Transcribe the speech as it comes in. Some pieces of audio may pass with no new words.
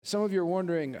Some of you are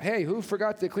wondering, hey, who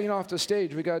forgot to clean off the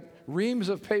stage? We got reams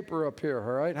of paper up here,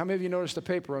 all right? How many of you noticed the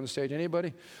paper on the stage?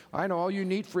 Anybody? I know all you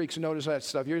neat freaks notice that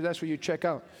stuff. That's what you check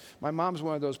out. My mom's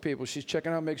one of those people. She's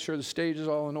checking out, make sure the stage is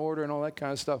all in order and all that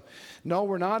kind of stuff. No,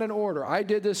 we're not in order. I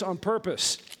did this on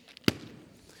purpose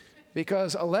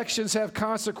because elections have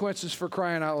consequences, for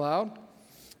crying out loud,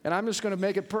 and I'm just going to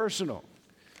make it personal.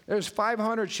 There's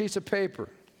 500 sheets of paper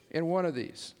in one of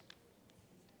these.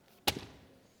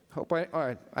 All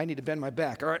right, I need to bend my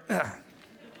back. All right.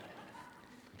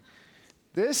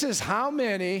 This is how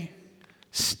many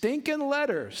stinking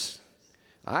letters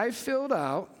I filled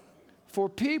out for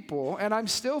people, and I'm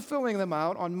still filling them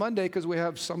out on Monday because we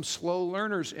have some slow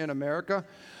learners in America.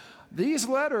 These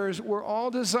letters were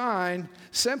all designed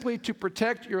simply to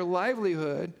protect your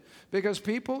livelihood because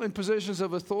people in positions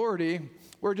of authority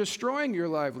were destroying your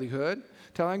livelihood,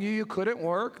 telling you couldn't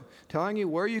work, telling you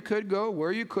where you could go,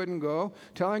 where you couldn't go,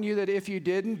 telling you that if you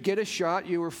didn't get a shot,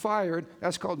 you were fired.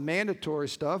 That's called mandatory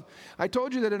stuff. I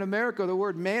told you that in America, the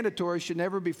word mandatory should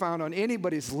never be found on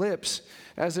anybody's lips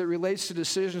as it relates to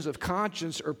decisions of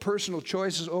conscience or personal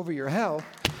choices over your health.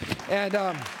 And,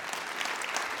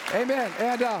 amen.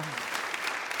 And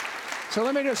so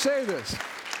let me just say this.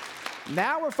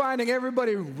 Now we're finding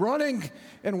everybody running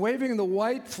and waving the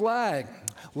white flag.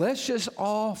 Let's just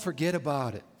all forget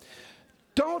about it.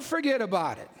 Don't forget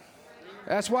about it.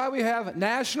 That's why we have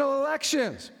national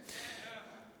elections.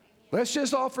 Let's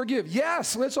just all forgive.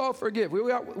 Yes, let's all forgive.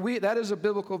 That is a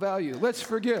biblical value. Let's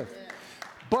forgive.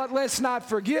 But let's not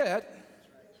forget,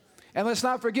 and let's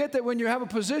not forget that when you have a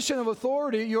position of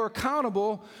authority, you're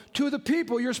accountable to the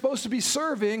people you're supposed to be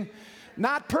serving,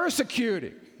 not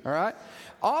persecuting. All right?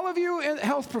 All of you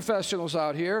health professionals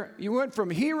out here, you went from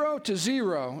hero to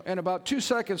zero in about 2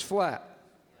 seconds flat.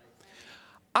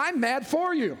 I'm mad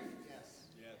for you.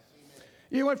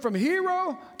 You went from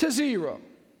hero to zero.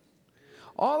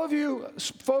 All of you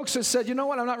folks that said, you know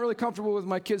what, I'm not really comfortable with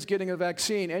my kids getting a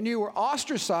vaccine, and you were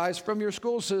ostracized from your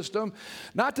school system,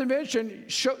 not to mention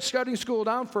shutting school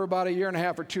down for about 1.5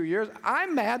 years or 2 years.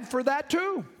 I'm mad for that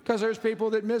too, because there's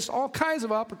people that miss all kinds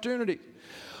of opportunities.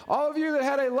 All of you that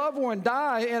had a loved one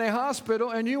die in a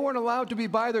hospital and you weren't allowed to be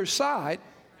by their side,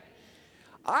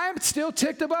 I'm still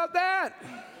ticked about that.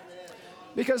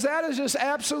 Because that is just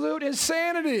absolute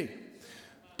insanity.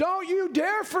 Don't you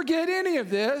dare forget any of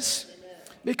this,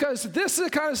 because this is the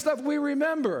kind of stuff we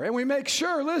remember. And we make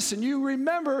sure, listen, you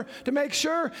remember to make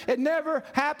sure it never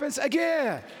happens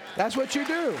again. That's what you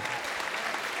do.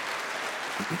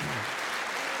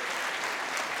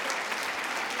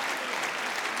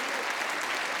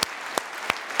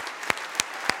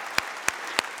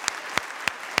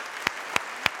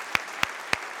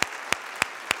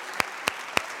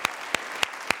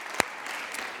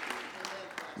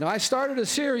 Now, I started a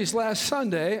series last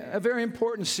Sunday, a very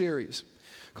important series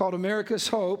called America's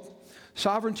Hope,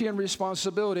 Sovereignty and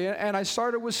Responsibility. And I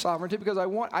started with sovereignty because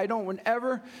I don't want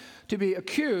ever to be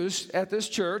accused at this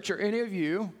church, or any of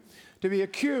you, to be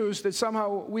accused that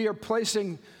somehow we are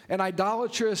placing an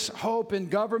idolatrous hope in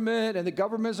government, and the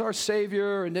government is our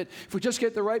savior, and that if we just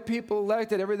get the right people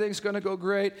elected, everything's going to go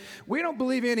great. We don't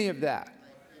believe any of that.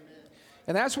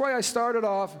 And that's why I started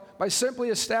off by simply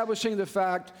establishing the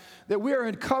fact that we are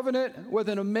in covenant with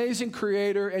an amazing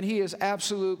creator, and he is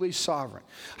absolutely sovereign.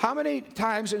 How many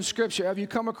times in Scripture have you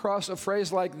come across a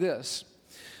phrase like this?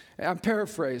 I'm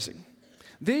paraphrasing.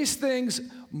 These things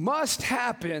must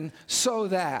happen so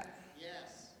that.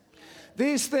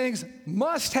 These things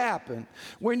must happen.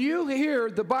 When you hear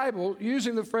the Bible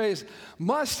using the phrase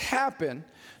must happen,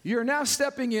 you're now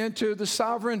stepping into the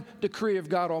sovereign decree of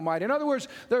God Almighty. In other words,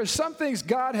 there are some things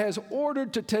God has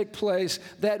ordered to take place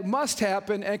that must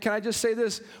happen, and can I just say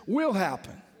this, will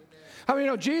happen. How many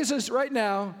know Jesus right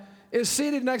now is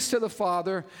seated next to the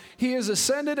Father. He is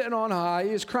ascended and on high. He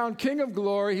is crowned King of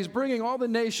glory. He's bringing all the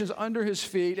nations under his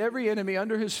feet, every enemy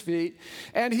under his feet,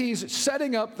 and he's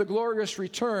setting up the glorious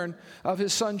return of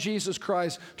his Son, Jesus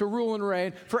Christ, to rule and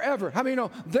reign forever. How many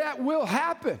know that will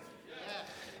happen?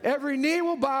 Every knee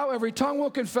will bow, every tongue will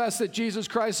confess that Jesus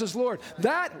Christ is Lord.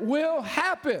 That will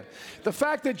happen. The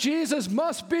fact that Jesus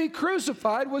must be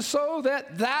crucified was so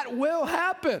that that will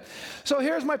happen. So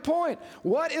here's my point.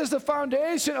 What is the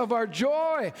foundation of our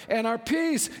joy and our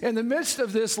peace in the midst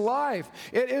of this life?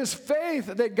 It is faith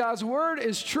that God's word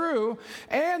is true,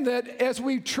 and that as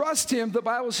we trust him, the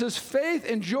Bible says faith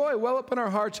and joy well up in our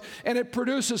hearts, and it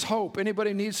produces hope.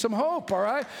 Anybody needs some hope, all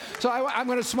right? So I'm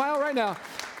going to smile right now.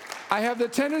 I have the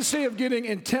tendency of getting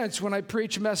intense when I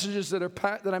preach messages that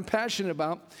I'm passionate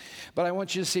about, but I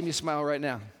want you to see me smile right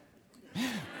now.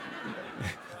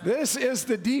 This is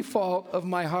the default of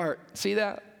my heart. See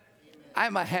that?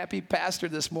 I'm a happy pastor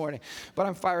this morning, but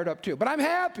I'm fired up too. But I'm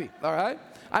happy, all right?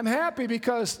 I'm happy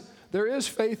because there is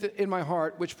faith in my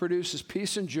heart which produces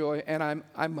peace and joy, and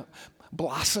I'm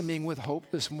blossoming with hope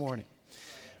this morning.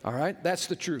 All right? That's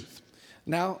the truth.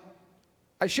 Now,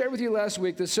 I shared with you last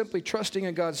week that simply trusting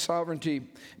in God's sovereignty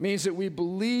means that we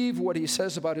believe what he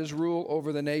says about his rule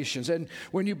over the nations. And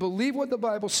when you believe what the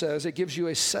Bible says, it gives you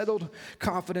a settled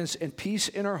confidence and peace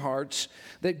in our hearts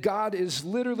that God is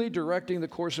literally directing the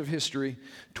course of history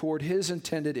toward his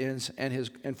intended ends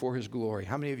and for his glory.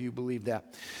 How many of you believe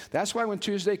that? That's why when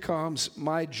Tuesday comes,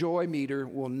 my joy meter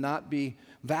will not be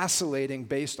vacillating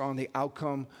based on the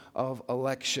outcome of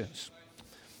elections.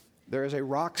 There is a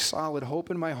rock-solid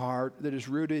hope in my heart that is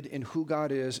rooted in who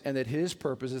God is and that his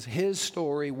purposes, his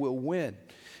story will win.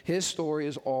 His story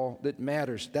is all that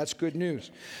matters. That's good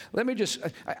news. Let me just,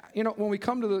 when we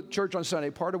come to the church on Sunday,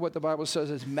 part of what the Bible says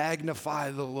is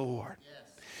magnify the Lord.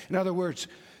 Yes. In other words,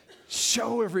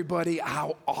 show everybody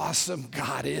how awesome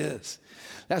God is.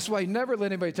 That's why never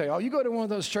let anybody tell you, oh, you go to one of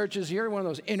those churches, you're one of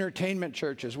those entertainment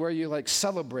churches where you like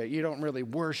celebrate, you don't really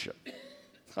worship.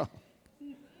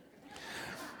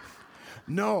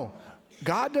 No,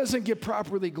 God doesn't get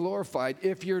properly glorified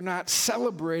if you're not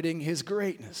celebrating his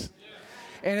greatness.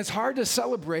 And it's hard to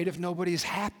celebrate if nobody's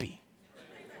happy.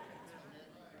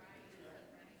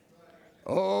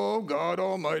 Oh, God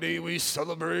Almighty, we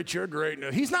celebrate your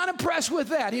greatness. He's not impressed with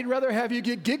that. He'd rather have you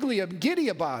get giddy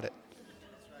about it.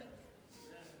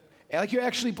 Like you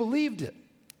actually believed it.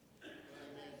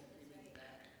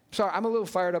 Sorry, I'm a little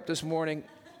fired up this morning.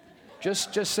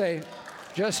 Just say,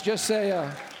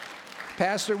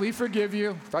 Pastor, we forgive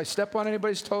you. If I step on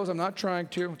anybody's toes, I'm not trying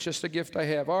to. It's just a gift I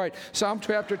have. All right, Psalm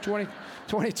chapter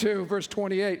 22, verse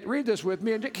 28. Read this with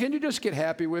me. And can you just get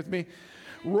happy with me?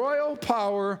 Royal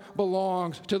power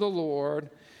belongs to the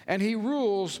Lord, and he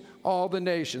rules all the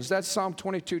nations. That's Psalm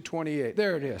 22, 28.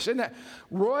 There it is. Isn't that?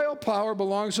 Royal power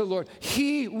belongs to the Lord.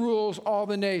 He rules all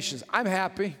the nations. I'm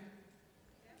happy.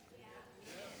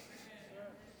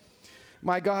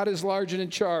 My God is large and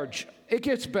in charge. It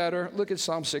gets better. Look at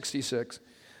Psalm 66.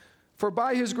 For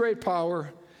by his great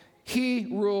power, he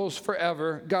rules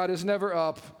forever. God is never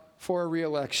up for a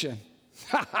re-election.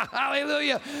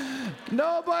 Hallelujah.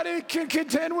 Nobody can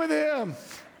contend with him.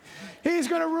 He's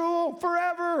going to rule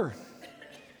forever.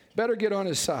 Better get on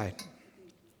his side.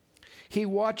 He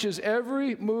watches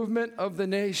every movement of the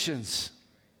nations.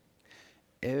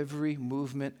 Every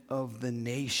movement of the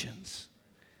nations.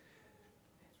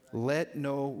 Let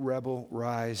no rebel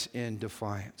rise in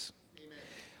defiance. Amen.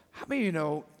 How many of you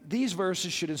know these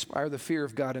verses should inspire the fear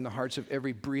of God in the hearts of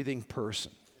every breathing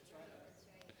person?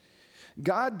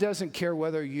 God doesn't care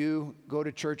whether you go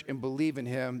to church and believe in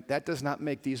him. That does not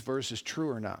make these verses true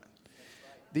or not.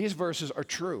 These verses are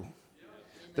true.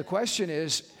 The question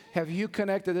is, have you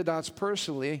connected the dots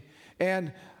personally?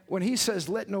 And when he says,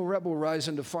 let no rebel rise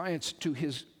in defiance to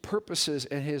his purposes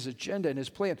and his agenda and his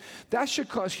plan, that should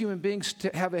cause human beings to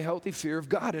have a healthy fear of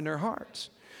God in their hearts.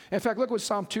 In fact, look what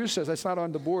Psalm 2 says. That's not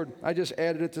on the board. I just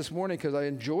added it this morning because I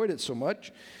enjoyed it so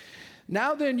much.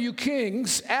 Now then, you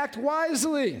kings, act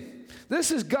wisely.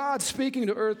 This is God speaking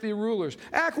to earthly rulers.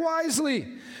 Act wisely.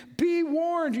 Be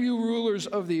warned, you rulers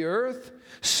of the earth.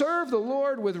 Serve the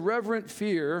Lord with reverent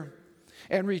fear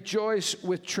and rejoice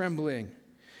with trembling.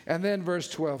 And then verse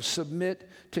 12, submit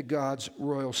to God's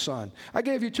royal Son. I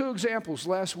gave you two examples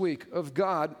last week of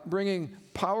God bringing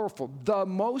the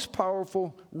most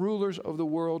powerful rulers of the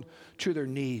world to their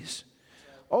knees.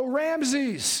 Oh,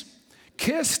 Ramses,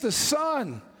 kiss the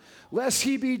Son, lest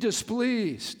he be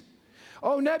displeased.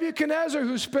 Oh, Nebuchadnezzar,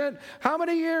 who spent how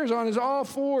many years on his all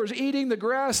fours eating the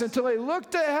grass until he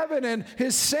looked to heaven and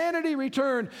his sanity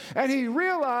returned, and he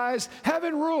realized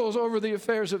heaven rules over the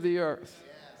affairs of the earth.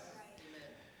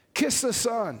 Kiss the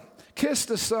Son. Kiss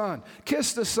the Son.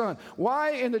 Kiss the Son.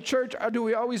 Why in the church do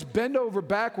we always bend over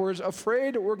backwards,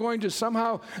 afraid that we're going to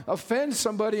somehow offend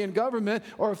somebody in government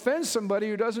or offend somebody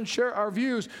who doesn't share our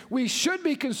views? We should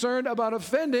be concerned about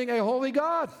offending a holy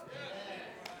God.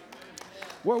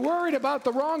 We're worried about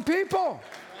the wrong people.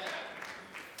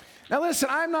 Now listen,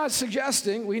 I'm not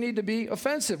suggesting we need to be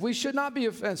offensive. We should not be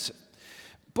offensive.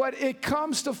 But it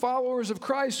comes to followers of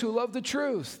Christ who love the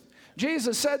truth.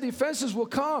 Jesus said the offenses will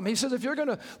come. He says, if you're going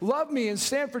to love me and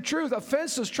stand for truth,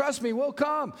 offenses, trust me, will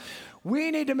come.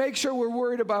 We need to make sure we're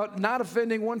worried about not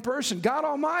offending one person, God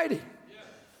Almighty.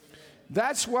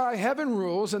 That's why heaven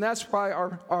rules, and that's why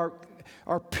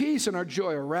our peace and our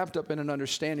joy are wrapped up in an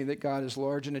understanding that God is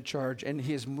large and in charge, and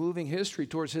he is moving history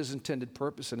towards his intended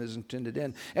purpose and his intended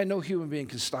end, and no human being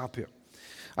can stop him.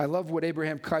 I love what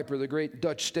Abraham Kuyper, the great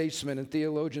Dutch statesman and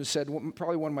theologian, said,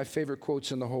 probably one of my favorite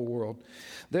quotes in the whole world.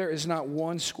 There is not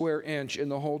one square inch in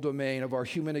the whole domain of our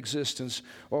human existence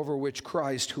over which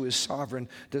Christ, who is sovereign,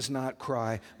 does not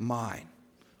cry, mine.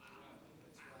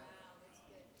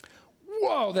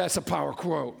 Whoa, that's a power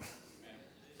quote.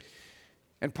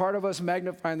 And part of us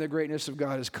magnifying the greatness of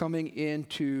God is coming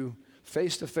into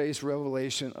face-to-face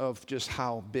revelation of just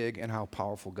how big and how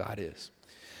powerful God is.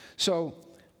 So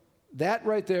that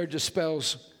right there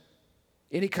dispels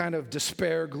any kind of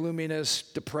despair, gloominess,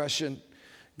 depression.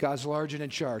 God's large and in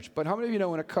charge. But how many of you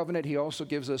know in a covenant, he also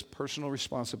gives us personal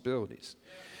responsibilities?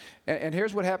 And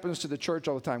here's what happens to the church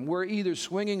all the time. We're either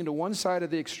swinging into one side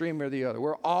of the extreme or the other.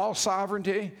 We're all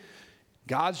sovereignty.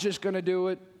 God's just going to do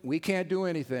it. We can't do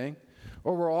anything.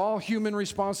 Or we're all human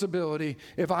responsibility.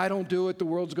 If I don't do it, the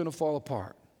world's going to fall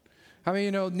apart. How many of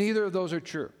you know neither of those are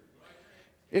true?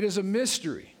 It is a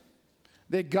mystery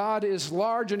that God is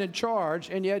large and in charge,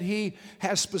 and yet he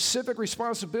has specific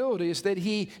responsibilities that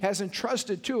he has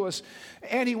entrusted to us,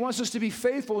 and he wants us to be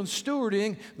faithful in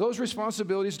stewarding those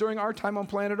responsibilities during our time on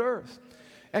planet Earth.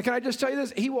 And can I just tell you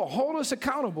this? He will hold us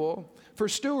accountable for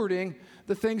stewarding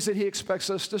the things that he expects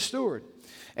us to steward.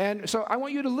 And so I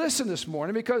want you to listen this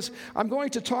morning, because I'm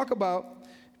going to talk about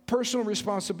personal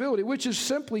responsibility, which is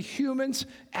simply humans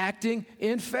acting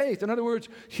in faith. In other words,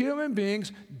 human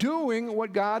beings doing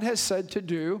what God has said to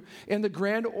do in the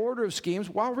grand order of schemes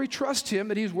while we trust him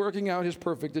that he's working out his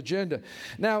perfect agenda.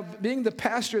 Now, being the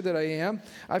pastor that I am,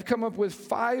 I've come up with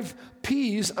 5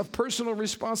 P's of personal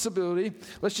responsibility.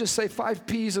 Let's just say 5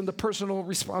 P's in the personal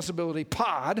responsibility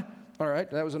pod. All right,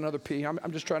 that was another P. I'm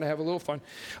just trying to have a little fun.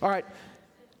 All right,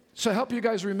 so help you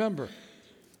guys remember.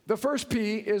 The first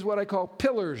P is what I call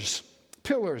pillars.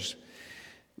 Pillars.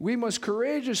 We must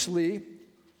courageously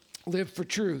live for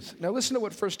truth. Now listen to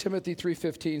what 1 Timothy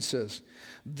 3:15 says.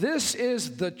 This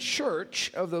is the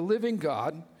church of the living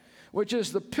God, which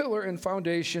is the pillar and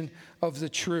foundation of the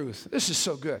truth. This is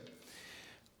so good.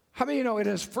 How many of you know it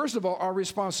is, first of all, our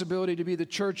responsibility to be the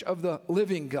church of the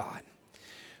living God?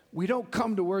 We don't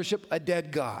come to worship a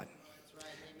dead God.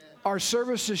 Our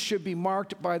services should be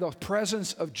marked by the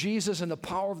presence of Jesus and the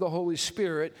power of the Holy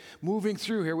Spirit moving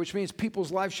through here, which means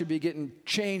people's lives should be getting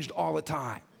changed all the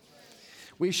time.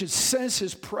 We should sense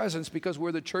his presence because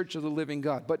we're the church of the living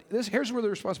God. But here's where the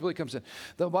responsibility comes in.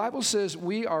 The Bible says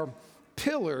we are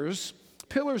pillars.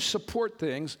 Pillars support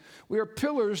things. We are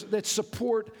pillars that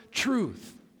support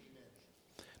truth.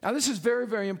 Now, this is very,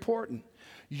 very important.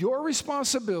 Your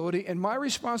responsibility and my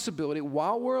responsibility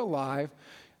while we're alive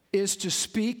is to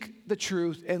speak the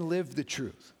truth and live the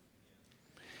truth.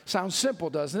 Sounds simple,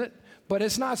 doesn't it? But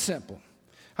it's not simple.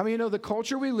 I mean, you know, the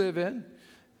culture we live in,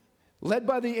 led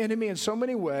by the enemy in so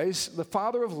many ways, the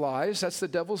father of lies, that's the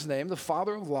devil's name, the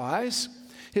father of lies.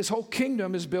 His whole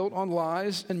kingdom is built on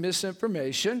lies and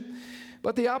misinformation.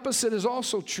 But the opposite is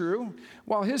also true.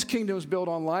 While his kingdom is built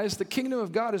on lies, the kingdom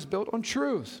of God is built on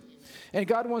truth. And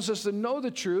God wants us to know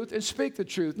the truth and speak the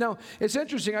truth. Now, it's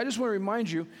interesting. I just want to remind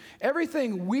you,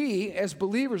 everything we as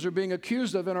believers are being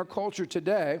accused of in our culture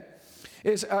today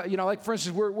is, like for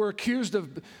instance, we're accused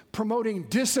of promoting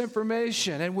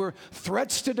disinformation and we're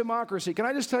threats to democracy. Can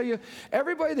I just tell you,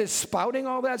 everybody that's spouting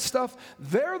all that stuff,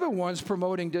 they're the ones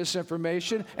promoting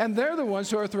disinformation and they're the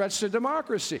ones who are threats to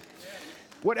democracy.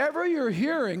 Whatever you're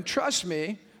hearing, trust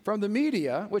me, from the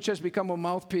media, which has become a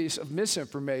mouthpiece of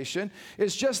misinformation,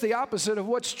 is just the opposite of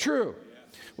what's true,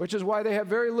 which is why they have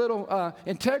very little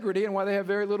integrity and why they have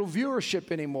very little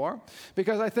viewership anymore,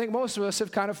 because I think most of us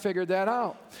have kind of figured that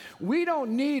out. We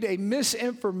don't need a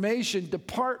misinformation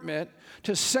department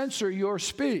to censor your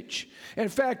speech. In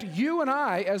fact, you and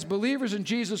I, as believers in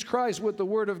Jesus Christ with the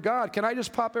Word of God, can I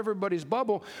just pop everybody's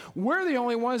bubble? We're the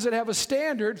only ones that have a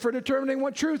standard for determining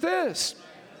what truth is.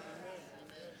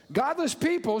 Godless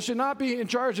people should not be in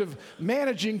charge of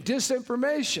managing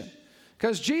disinformation,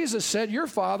 because Jesus said your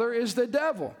father is the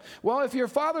devil. Well, if your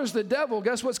father's the devil,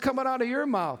 guess what's coming out of your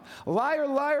mouth? Liar,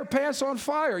 liar, pants on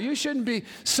fire. You shouldn't be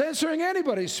censoring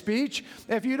anybody's speech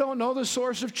if you don't know the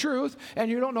source of truth and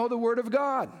you don't know the Word of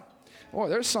God. Boy,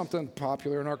 there's something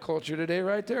popular in our culture today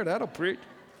right there. That'll preach.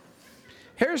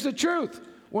 Here's the truth.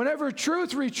 Whenever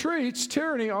truth retreats,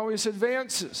 tyranny always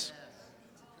advances.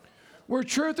 Where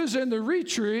truth is in the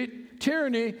retreat,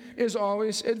 tyranny is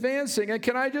always advancing. And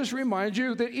can I just remind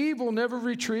you that evil never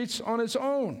retreats on its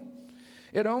own.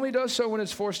 It only does so when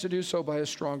it's forced to do so by a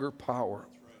stronger power.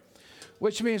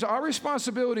 Which means our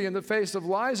responsibility in the face of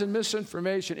lies and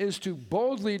misinformation is to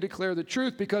boldly declare the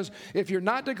truth, because if you're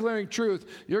not declaring truth,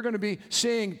 you're going to be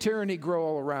seeing tyranny grow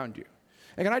all around you.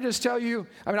 And can I just tell you,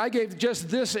 I gave just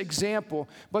this example,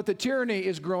 but the tyranny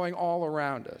is growing all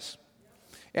around us.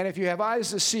 And if you have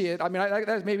eyes to see it, I mean,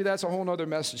 maybe that's a whole other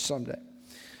message someday.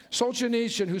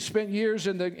 Solzhenitsyn, who spent years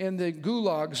in the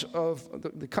gulags of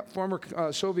the former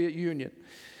Soviet Union,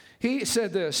 he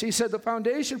said this. He said, the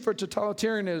foundation for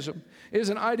totalitarianism is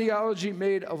an ideology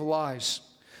made of lies.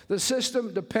 The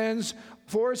system depends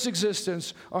for its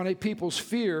existence on a people's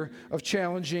fear of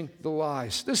challenging the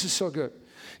lies. This is so good.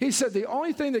 He said the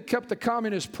only thing that kept the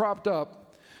communists propped up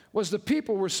was the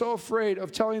people were so afraid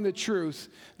of telling the truth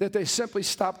that they simply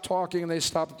stopped talking and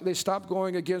they stopped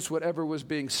going against whatever was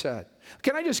being said.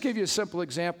 Can I just give you a simple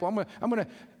example? I'm going to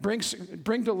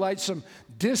bring to light some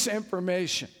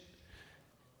disinformation.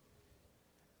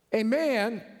 A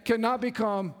man cannot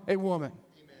become a woman.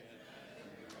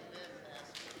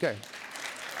 Okay.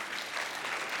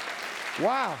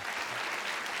 Wow.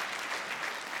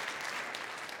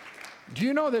 Do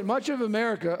you know that much of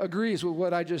America agrees with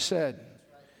what I just said?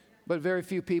 But very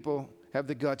few people have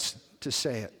the guts to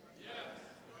say it.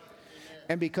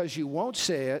 And because you won't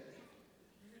say it,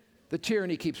 the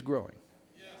tyranny keeps growing.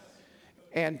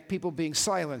 And people being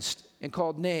silenced and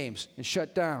called names and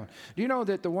shut down. Do you know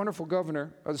that the wonderful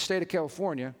governor of the state of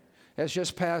California has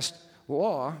just passed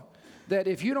law that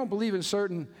if you don't believe in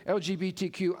certain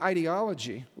LGBTQ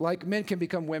ideology, like men can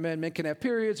become women, men can have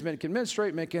periods, men can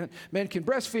menstruate, men can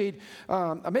breastfeed,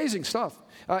 amazing stuff.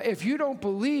 If you don't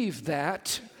believe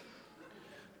that,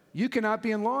 you cannot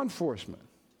be in law enforcement.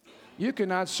 You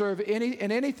cannot serve in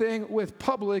anything with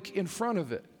public in front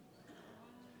of it.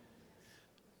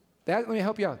 Let me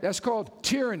help you out. That's called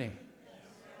tyranny.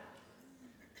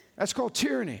 That's called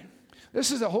tyranny.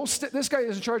 This is this guy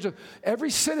is in charge of every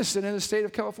citizen in the state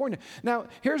of California. Now,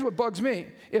 here's what bugs me.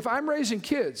 If I'm raising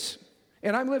kids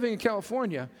and I'm living in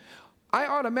California, I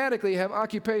automatically have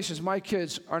occupations my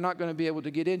kids are not going to be able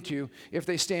to get into if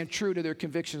they stand true to their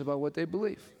convictions about what they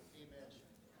believe.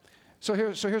 So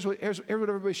here's what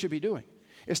everybody should be doing,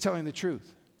 is telling the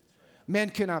truth. Men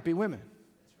cannot be women.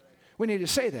 We need to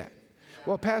say that.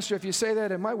 Well, Pastor, if you say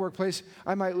that in my workplace,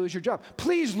 I might lose your job.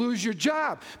 Please lose your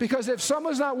job, because if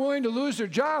someone's not willing to lose their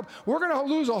job, we're going to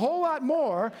lose a whole lot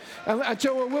more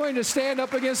until we're willing to stand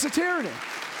up against the tyranny.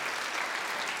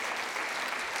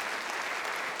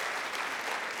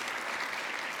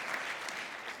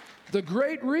 The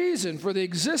great reason for the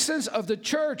existence of the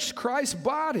church, Christ's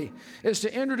body, is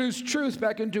to introduce truth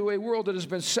back into a world that has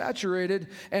been saturated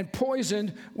and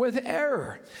poisoned with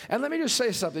error. And let me just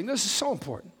say something. This is so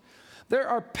important. There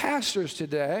are pastors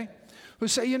today who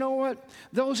say, you know what?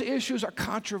 Those issues are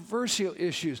controversial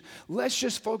issues. Let's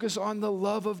just focus on the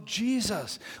love of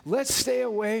Jesus. Let's stay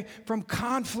away from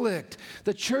conflict.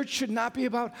 The church should not be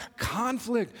about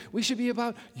conflict. We should be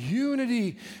about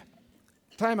unity.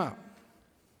 Time out.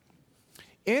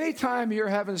 Anytime you're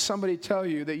having somebody tell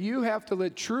you that you have to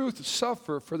let truth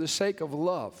suffer for the sake of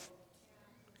love,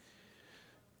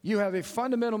 you have a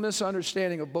fundamental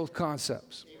misunderstanding of both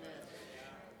concepts.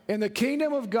 In the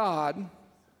kingdom of God,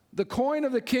 the coin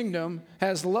of the kingdom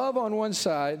has love on one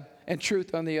side and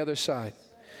truth on the other side.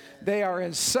 They are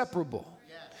inseparable.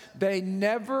 They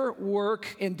never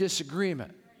work in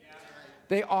disagreement.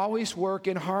 They always work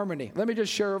in harmony. Let me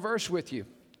just share a verse with you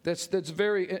that's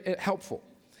very helpful.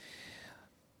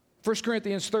 1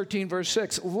 Corinthians 13, verse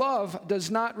 6, love does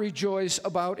not rejoice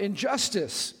about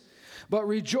injustice, but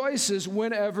rejoices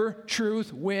whenever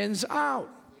truth wins out.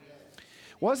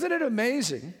 Wasn't it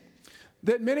amazing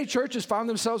that many churches found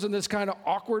themselves in this kind of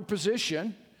awkward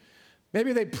position?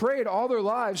 Maybe they prayed all their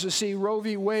lives to see Roe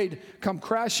v. Wade come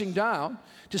crashing down,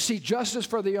 to see justice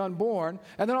for the unborn,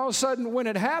 and then all of a sudden when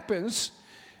it happens,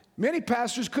 many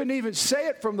pastors couldn't even say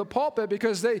it from the pulpit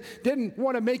because they didn't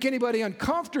want to make anybody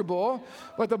uncomfortable.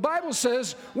 But the Bible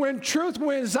says when truth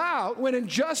wins out, when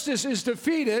injustice is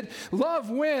defeated, love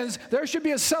wins. There should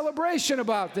be a celebration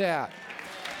about that.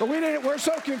 But we're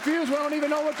so confused, we don't even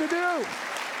know what to do.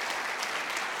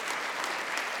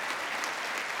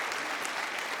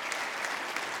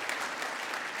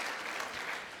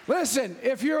 Listen,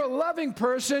 if you're a loving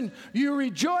person, you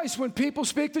rejoice when people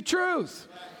speak the truth.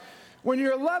 When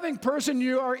you're a loving person,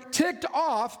 you are ticked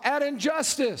off at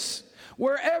injustice,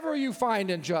 wherever you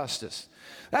find injustice.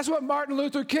 That's what Martin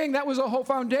Luther King, that was the whole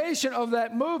foundation of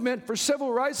that movement for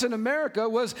civil rights in America,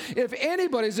 was if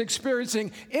anybody's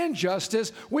experiencing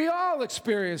injustice, we all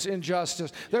experience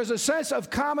injustice. There's a sense of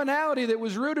commonality that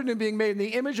was rooted in being made in the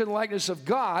image and likeness of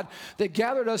God that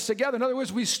gathered us together. In other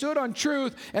words, we stood on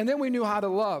truth and then we knew how to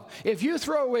love. If you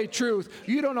throw away truth,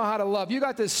 you don't know how to love. You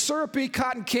got this syrupy,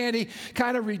 cotton candy,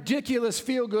 kind of ridiculous,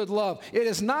 feel-good love. It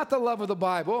is not the love of the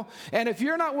Bible. And if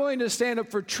you're not willing to stand up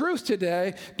for truth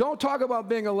today, don't talk about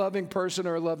being a loving person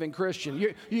or a loving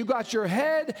Christian. You got your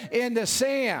head in the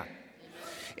sand.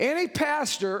 Any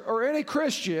pastor or any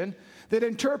Christian that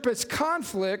interprets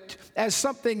conflict as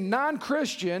something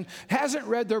non-Christian hasn't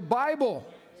read their Bible.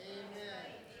 Amen.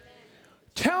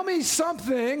 Tell me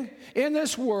something in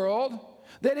this world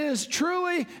that is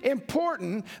truly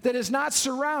important that is not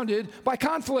surrounded by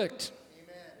conflict.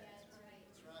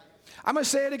 Amen. I'm going to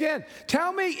say it again.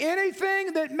 Tell me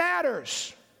anything that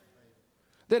matters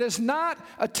that is not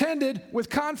attended with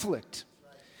conflict.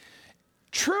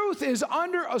 Truth is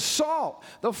under assault.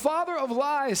 The father of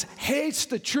lies hates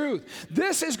the truth.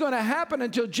 This is going to happen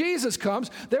until Jesus comes.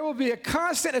 There will be a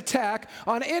constant attack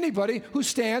on anybody who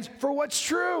stands for what's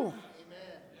true. Amen.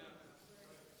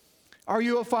 Are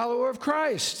you a follower of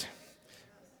Christ?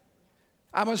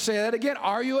 I'm going to say that again.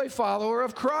 Are you a follower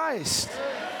of Christ?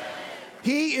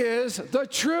 He is the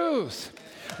truth.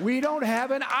 We don't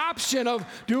have an option of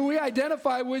do we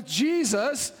identify with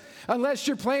Jesus unless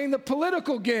you're playing the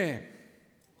political game.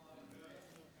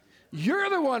 You're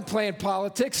the one playing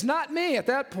politics, not me at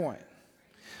that point.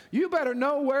 You better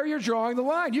know where you're drawing the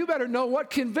line. You better know what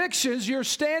convictions you're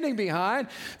standing behind,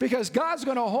 because God's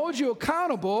going to hold you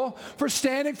accountable for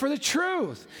standing for the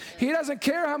truth. He doesn't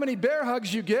care how many bear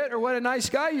hugs you get or what a nice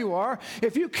guy you are.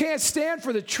 If you can't stand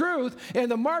for the truth in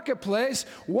the marketplace,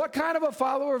 what kind of a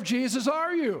follower of Jesus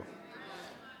are you?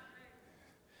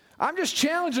 I'm just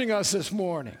challenging us this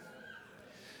morning,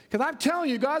 because I'm telling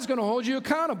you, God's going to hold you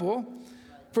accountable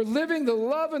for living the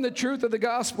love and the truth of the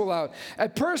gospel out. A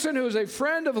person who is a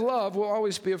friend of love will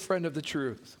always be a friend of the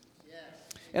truth. Yes.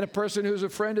 And a person who is a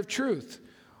friend of truth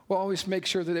will always make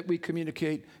sure that we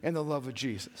communicate in the love of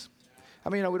Jesus. I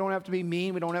mean, we don't have to be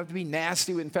mean. We don't have to be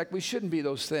nasty. In fact, we shouldn't be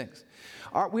those things.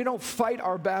 We don't fight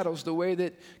our battles the way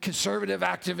that conservative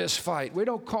activists fight. We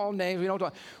don't call names.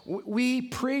 We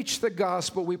preach the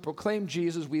gospel. We proclaim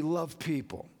Jesus. We love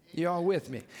people. You all with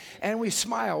me? And we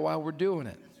smile while we're doing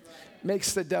it.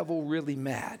 Makes the devil really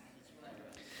mad.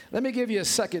 Let me give you a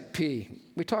second P.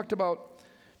 We talked about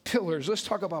pillars. Let's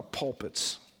talk about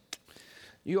pulpits.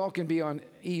 You all can be on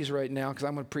ease right now because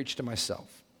I'm going to preach to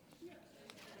myself.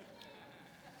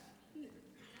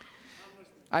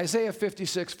 Isaiah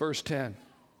 56, verse 10.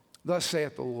 Thus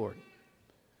saith the Lord,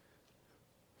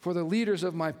 for the leaders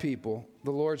of my people,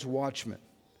 the Lord's watchmen,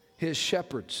 his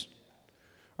shepherds,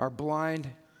 are blind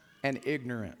and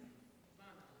ignorant.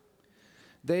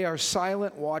 They are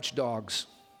silent watchdogs.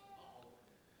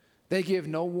 They give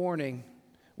no warning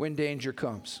when danger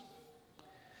comes.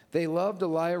 They love to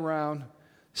lie around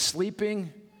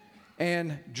sleeping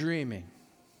and dreaming.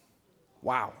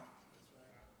 Wow.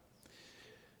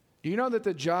 Do you know that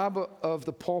the job of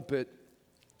the pulpit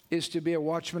is to be a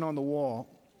watchman on the wall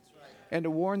and to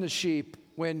warn the sheep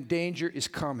when danger is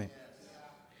coming?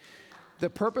 The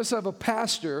purpose of a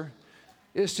pastor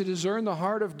is to discern the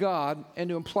heart of God and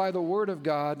to apply the Word of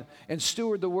God and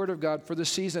steward the Word of God for the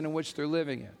season in which they're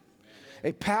living in.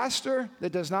 A pastor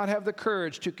that does not have the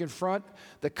courage to confront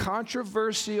the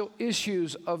controversial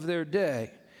issues of their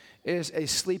day is a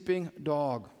sleeping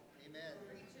dog. Amen.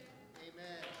 Amen.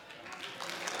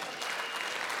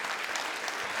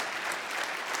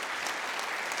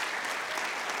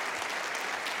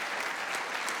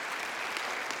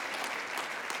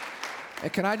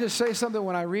 And can I just say something?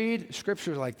 When I read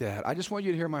scriptures like that, I just want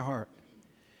you to hear my heart.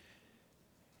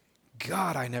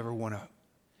 God, I never want to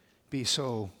be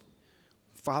so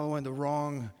following the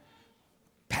wrong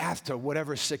path to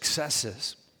whatever success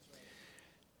is.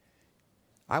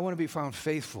 I want to be found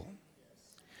faithful.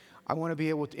 I want to be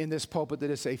able to, in this pulpit,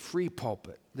 that it's a free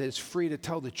pulpit, that it's free to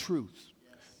tell the truth.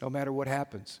 No matter what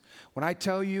happens. When I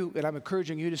tell you that I'm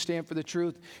encouraging you to stand for the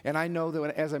truth, and I know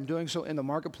that as I'm doing so in the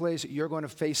marketplace, you're going to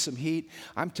face some heat,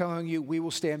 I'm telling you we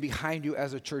will stand behind you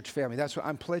as a church family. That's what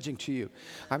I'm pledging to you.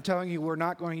 I'm telling you we're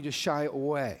not going to shy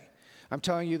away. I'm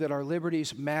telling you that our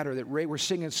liberties matter, that we're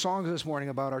singing songs this morning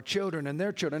about our children and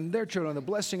their children and their children, the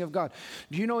blessing of God.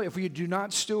 Do you know if you do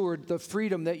not steward the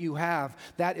freedom that you have,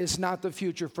 that is not the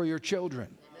future for your children.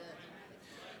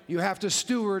 You have to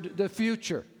steward the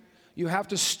future. You have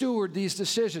to steward these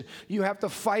decisions. You have to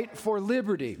fight for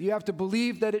liberty. You have to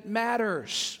believe that it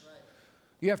matters.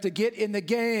 You have to get in the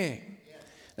game.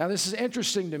 Now, this is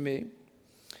interesting to me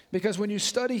because when you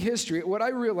study history, what I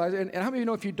realize, and how many of you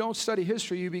know if you don't study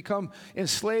history, you become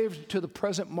enslaved to the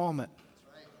present moment.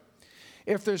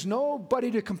 If there's nobody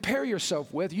to compare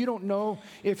yourself with, you don't know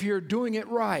if you're doing it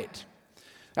right.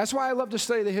 That's why I love to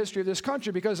study the history of this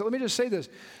country, because let me just say this.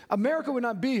 America would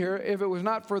not be here if it was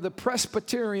not for the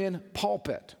Presbyterian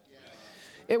pulpit.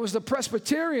 It was the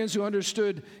Presbyterians who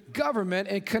understood government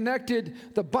and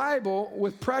connected the Bible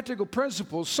with practical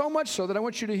principles, so much so that I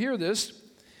want you to hear this.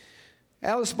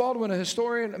 Alice Baldwin, a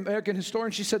historian, American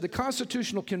historian, she said the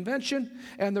Constitutional Convention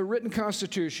and the written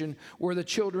Constitution were the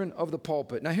children of the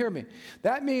pulpit. Now hear me.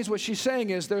 That means what she's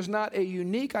saying is there's not a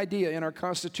unique idea in our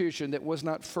Constitution that was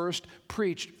not first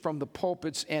preached from the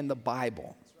pulpits and the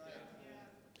Bible.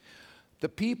 The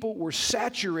people were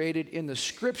saturated in the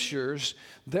scriptures,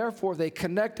 therefore they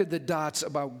connected the dots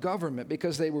about government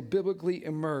because they were biblically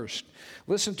immersed.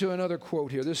 Listen to another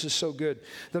quote here. This is so good.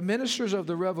 The ministers of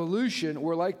the Revolution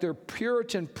were like their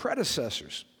Puritan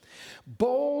predecessors,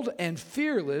 bold and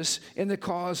fearless in the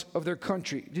cause of their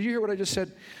country. Did you hear what I just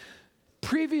said?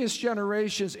 Previous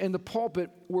generations in the pulpit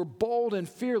were bold and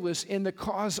fearless in the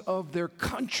cause of their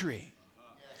country.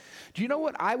 Do you know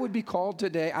what I would be called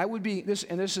today? I would be, this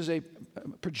is a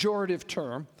pejorative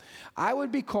term, I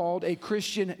would be called a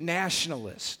Christian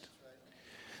nationalist.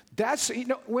 That's,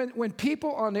 when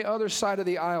people on the other side of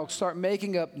the aisle start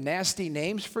making up nasty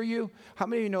names for you, how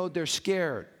many of you know they're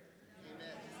scared?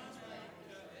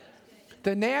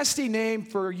 The nasty name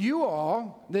for you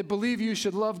all that believe you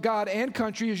should love God and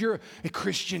country is you're a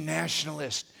Christian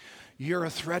nationalist. You're a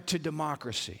threat to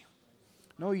democracy.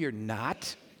 No, you're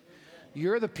not.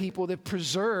 You're the people that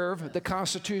preserve the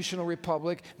constitutional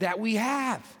republic that we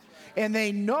have. And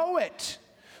they know it.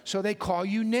 So they call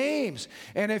you names.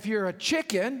 And if you're a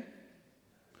chicken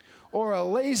or a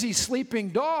lazy sleeping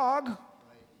dog,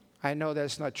 I know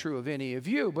that's not true of any of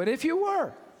you, but if you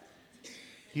were,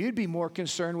 you'd be more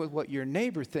concerned with what your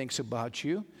neighbor thinks about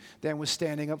you than with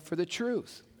standing up for the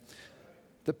truth.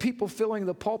 The people filling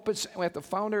the pulpits at the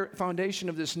foundation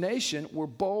of this nation were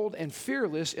bold and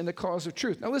fearless in the cause of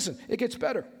truth. Now listen, it gets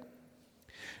better.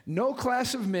 No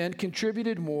class of men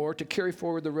contributed more to carry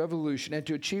forward the revolution and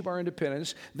to achieve our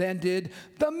independence than did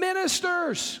the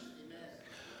ministers.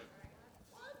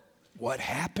 What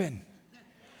happened?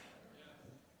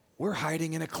 We're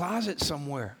hiding in a closet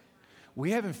somewhere. We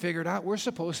haven't figured out we're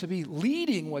supposed to be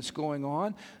leading what's going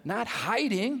on, not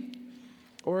hiding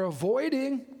or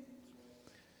avoiding.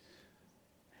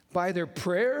 By their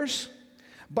prayers,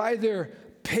 by their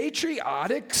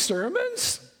patriotic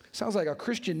sermons. Sounds like a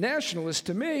Christian nationalist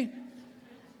to me.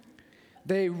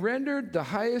 They rendered the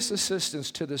highest assistance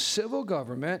to the civil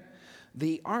government,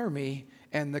 the army,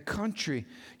 and the country.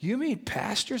 You mean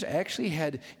pastors actually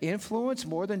had influence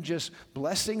more than just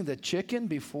blessing the chicken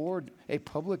before a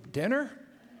public dinner?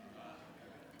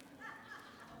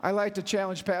 I like to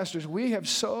challenge pastors. We have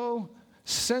so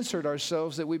censored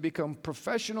ourselves that we become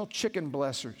professional chicken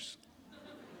blessers.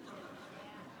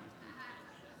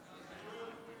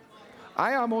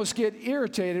 I almost get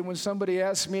irritated when somebody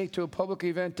asks me to a public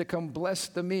event to come bless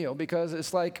the meal because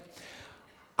it's like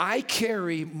I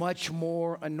carry much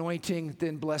more anointing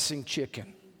than blessing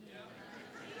chicken.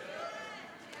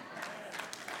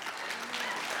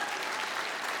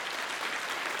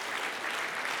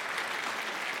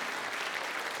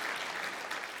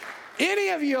 Any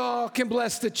of y'all can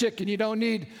bless the chicken. You don't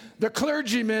need the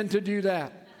clergyman to do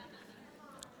that.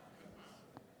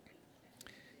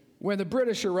 When the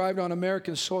British arrived on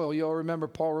American soil, you all remember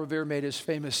Paul Revere made his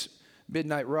famous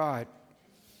midnight ride.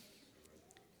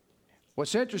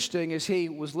 What's interesting is he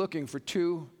was looking for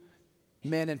two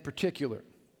men in particular,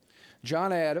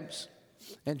 John Adams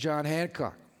and John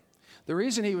Hancock. The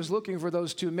reason he was looking for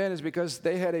those two men is because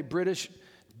they had a British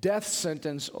death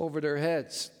sentence over their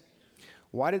heads.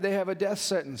 Why did they have a death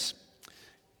sentence?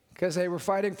 Because they were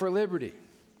fighting for liberty.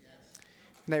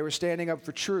 And they were standing up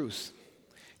for truth.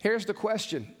 Here's the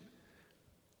question.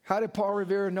 How did Paul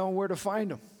Revere know where to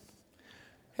find them?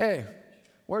 Hey,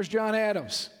 where's John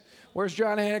Adams? Where's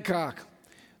John Hancock?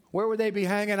 Where would they be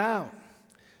hanging out?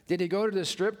 Did he go to the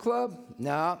strip club?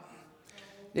 No.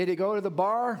 Did he go to the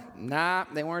bar? Nah,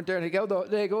 they weren't there. Did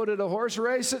they go to the horse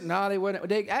racing? No, they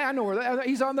wouldn't. I know where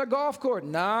he's on the golf course.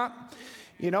 Nah.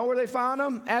 You know where they found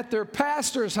him? At their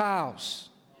pastor's house.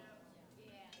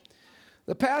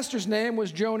 The pastor's name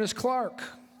was Jonas Clark.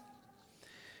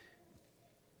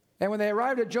 And when they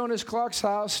arrived at Jonas Clark's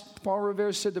house, Paul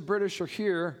Revere said the British are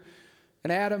here.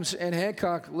 And Adams and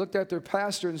Hancock looked at their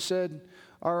pastor and said,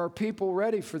 are our people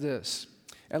ready for this?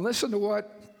 And listen to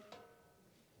what,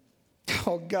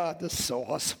 oh God, this is so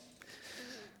awesome.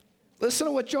 Listen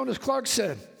to what Jonas Clark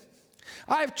said.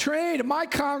 I've trained my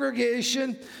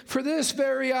congregation for this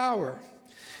very hour.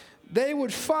 They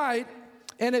would fight,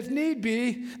 and if need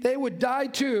be, they would die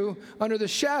too under the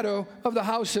shadow of the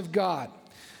house of God.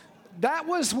 That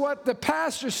was what the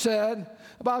pastor said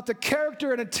about the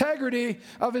character and integrity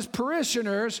of his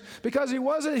parishioners because he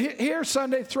wasn't here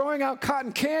Sunday throwing out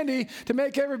cotton candy to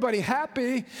make everybody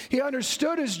happy. He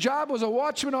understood his job was a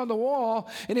watchman on the wall,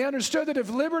 and he understood that if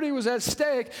liberty was at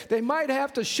stake, they might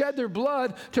have to shed their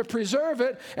blood to preserve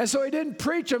it. And so he didn't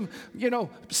preach them,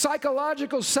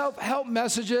 psychological self-help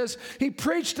messages. He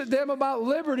preached to them about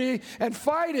liberty and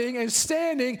fighting and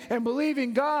standing and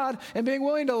believing God and being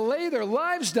willing to lay their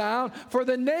lives down for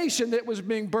the nation that was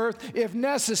being birthed if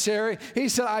necessary. He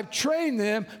said, I've trained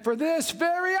them for this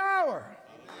very hour.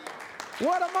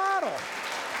 What a model.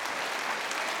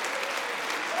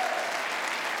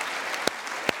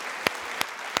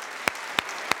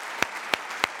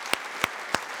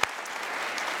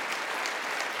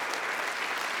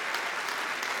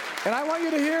 And I want you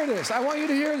to hear this. I want you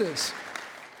to hear this.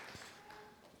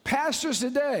 Pastors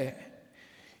today,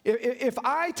 if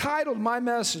I titled my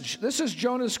message, this is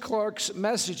Jonas Clark's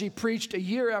message he preached a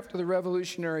year after the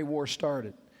Revolutionary War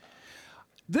started.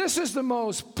 This is the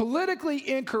most politically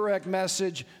incorrect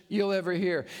message you'll ever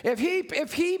hear. If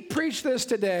he preached this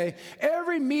today,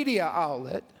 every media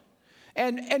outlet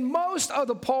and most of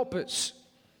the pulpits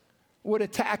would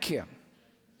attack him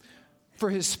for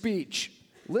his speech.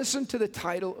 Listen to the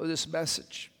title of this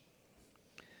message.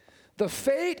 The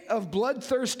Fate of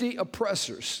Bloodthirsty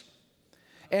Oppressors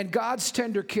and God's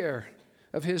Tender Care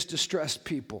of His Distressed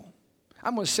People.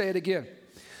 I'm going to say it again.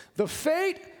 The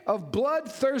fate of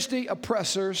bloodthirsty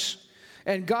oppressors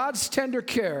and God's tender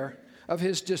care of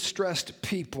His distressed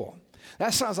people.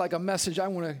 That sounds like a message I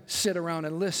want to sit around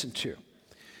and listen to.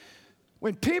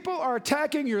 When people are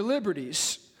attacking your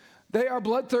liberties, they are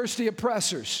bloodthirsty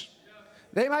oppressors.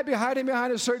 They might be hiding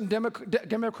behind a certain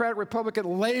Democratic,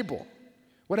 Republican label.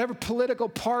 Whatever political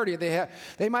party they have.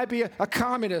 They might be a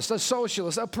communist, a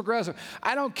socialist, a progressive.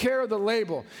 I don't care the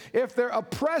label. If they're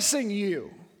oppressing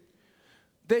you,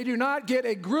 they do not get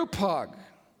a group hug.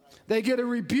 They get a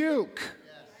rebuke.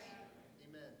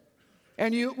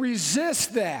 And you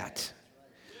resist that.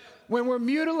 When we're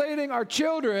mutilating our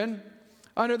children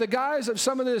under the guise of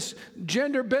some of this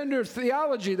gender bender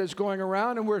theology that's going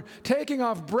around, and we're taking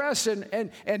off breasts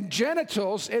and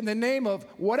genitals in the name of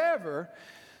whatever,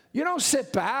 you don't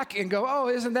sit back and go, oh,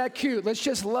 isn't that cute? Let's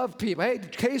just love people. Hey,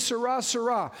 que sera,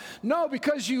 sera. No,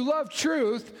 because you love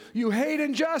truth, you hate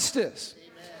injustice.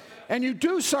 Amen. And you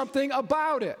do something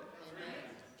about it.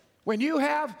 When you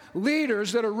have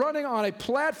leaders that are running on a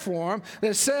platform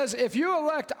that says, if you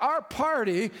elect our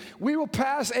party, we will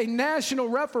pass a national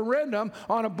referendum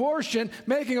on abortion,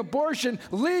 making abortion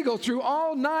legal through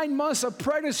all 9 months of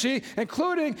pregnancy,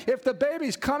 including if the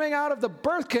baby's coming out of the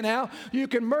birth canal, you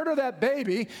can murder that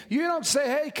baby. You don't say,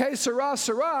 hey, que sera,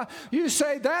 sera. You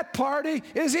say that party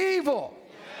is evil.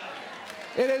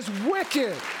 Yeah. It is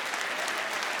wicked.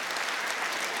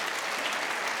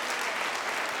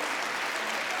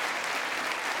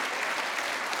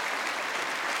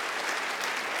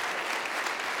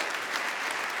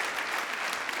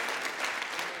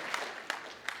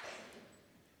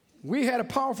 We had a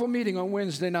powerful meeting on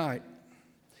Wednesday night,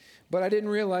 but I didn't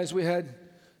realize we had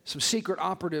some secret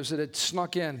operatives that had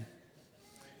snuck in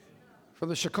from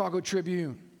the Chicago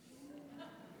Tribune.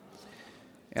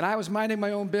 And I was minding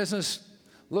my own business,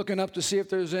 looking up to see if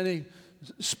there's any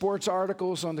sports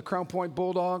articles on the Crown Point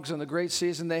Bulldogs and the great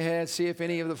season they had, see if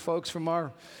any of the folks from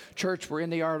our church were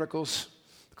in the articles,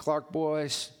 the Clark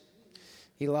boys,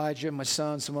 Elijah, my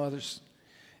son, some others.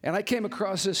 And I came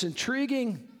across this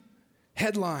intriguing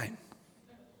headline: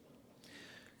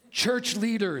 Church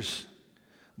leaders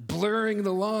blurring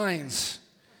the lines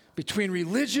between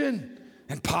religion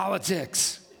and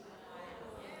politics.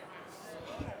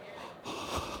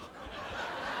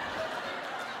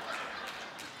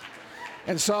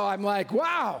 And so I'm like,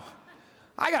 wow,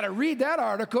 I got to read that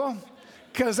article,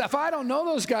 because if I don't know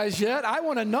those guys yet, I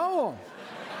want to know them.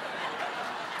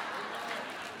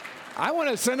 I want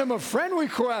to send them a friend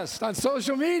request on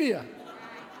social media.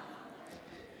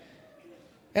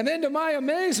 And then to my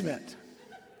amazement,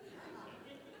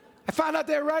 I found out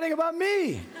they were writing about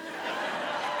me.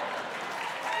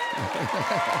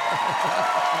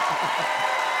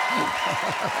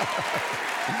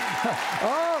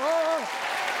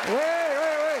 Wait.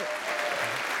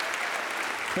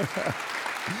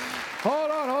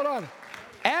 Hold on.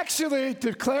 Actually,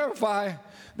 to clarify,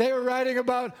 they were writing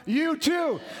about you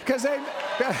too, because they,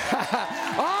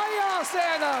 all y'all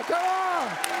stand up, come on.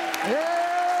 Yeah.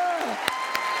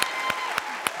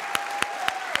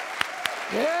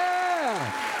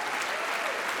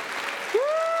 Woo!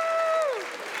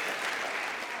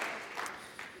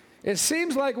 It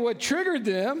seems like what triggered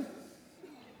them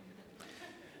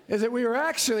is that we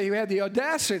had the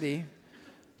audacity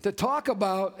to talk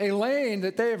about a lane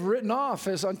that they have written off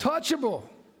as untouchable,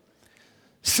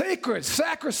 sacred,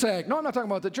 sacrosanct. No, I'm not talking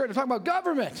about the church. I'm talking about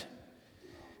government.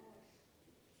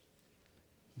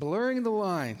 Blurring the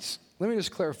lines. Let me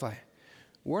just clarify.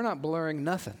 We're not blurring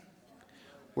nothing.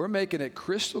 We're making it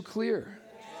crystal clear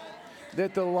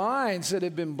that the lines that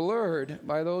have been blurred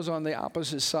by those on the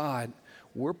opposite side,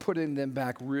 we're putting them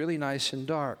back really nice and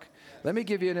dark. Let me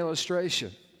give you an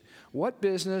illustration. What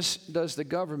business does the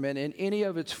government in any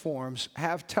of its forms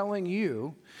have telling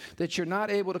you that you're not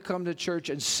able to come to church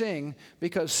and sing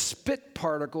because spit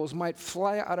particles might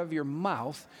fly out of your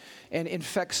mouth and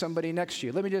infect somebody next to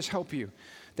you? Let me just help you.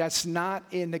 That's not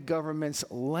in the government's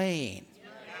lane.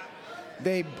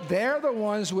 They're the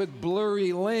ones with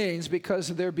blurry lanes because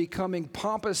they're becoming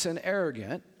pompous and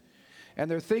arrogant, and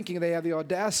they're thinking they have the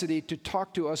audacity to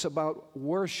talk to us about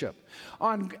worship.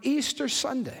 On Easter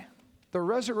Sunday, the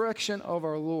resurrection of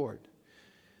our Lord,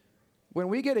 when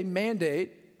we get a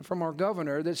mandate from our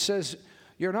governor that says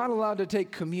you're not allowed to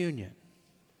take communion.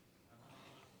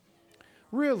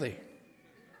 Really?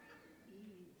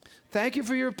 Thank you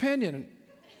for your opinion.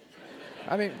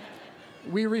 I mean,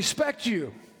 we respect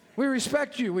you. We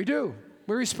respect you. We do.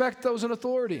 We respect those in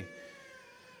authority.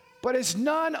 But it's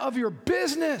none of your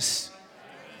business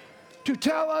to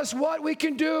tell us what we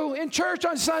can do in church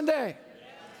on Sunday.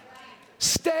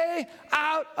 Stay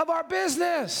out of our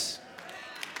business.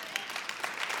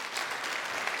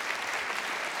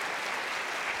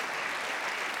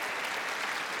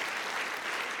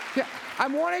 Yeah,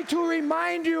 I'm wanting to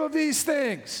remind you of these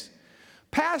things.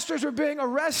 Pastors are being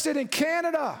arrested in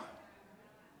Canada.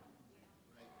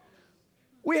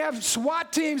 We have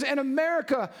SWAT teams in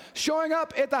America showing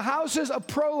up at the houses of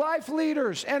pro-life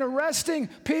leaders and arresting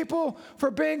people for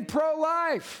being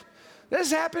pro-life. This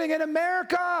is happening in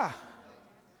America.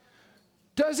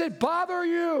 Does it bother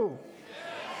you?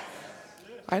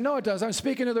 Yes. I know it does. I'm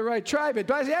speaking to the right tribe. It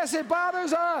does. Yes, it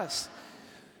bothers us.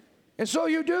 And so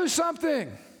you do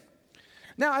something.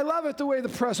 Now, I love it the way the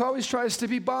press always tries to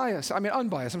be biased. I mean,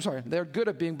 unbiased. I'm sorry. They're good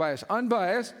at being biased.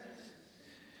 Unbiased.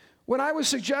 When I was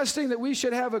suggesting that we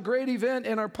should have a great event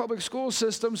in our public school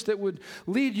systems that would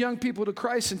lead young people to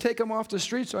Christ and take them off the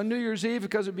streets on New Year's Eve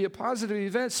because it would be a positive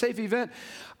event, safe event,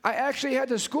 I actually had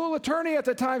the school attorney at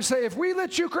the time say, if we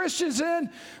let you Christians in,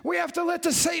 we have to let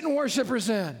the Satan worshipers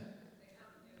in.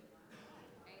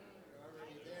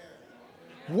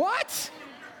 What?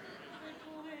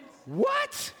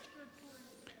 What?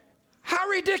 How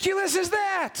ridiculous is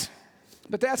that?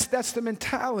 But that's the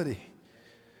mentality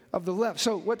of the left.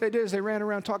 So what they did is they ran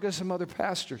around talking to some other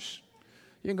pastors.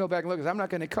 You can go back and look. I'm not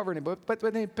going to cover any, but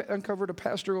they uncovered a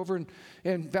pastor over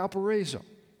in Valparaiso.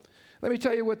 Let me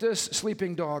tell you what this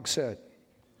sleeping dog said.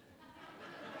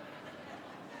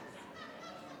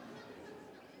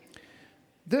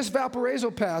 This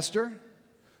Valparaiso pastor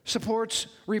supports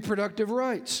reproductive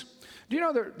rights. Do you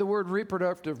know that the word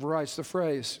reproductive rights, the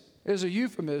phrase, is a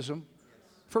euphemism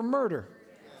for murder?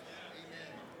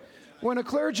 When a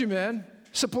clergyman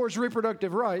supports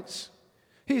reproductive rights,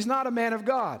 he's not a man of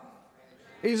God.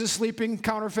 He's a sleeping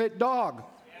counterfeit dog.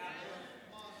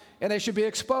 And they should be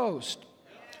exposed.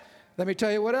 Let me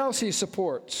tell you what else he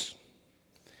supports.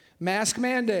 Mask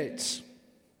mandates.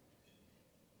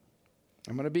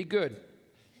 I'm going to be good.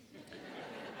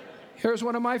 Here's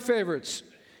one of my favorites.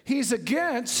 He's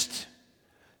against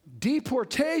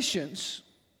deportations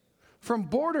from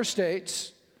border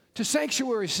states to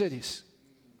sanctuary cities.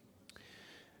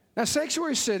 Now,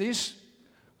 sanctuary cities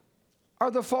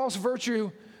are the false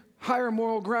virtue, higher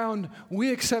moral ground.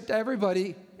 We accept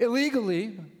everybody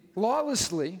illegally,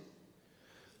 lawlessly.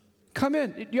 Come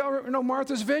in. Y'all know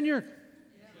Martha's Vineyard?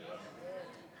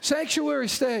 Sanctuary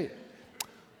state.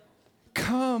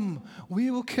 Come,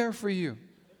 we will care for you.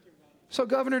 So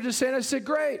Governor DeSantis said,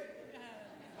 great.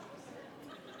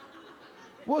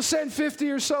 We'll send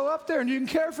 50 or so up there and you can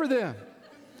care for them.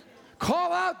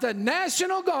 Call out the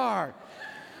National Guard.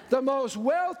 The most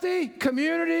wealthy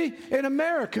community in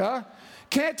America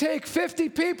can't take 50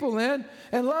 people in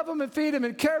and love them and feed them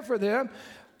and care for them.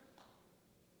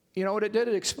 You know what it did?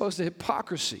 It exposed the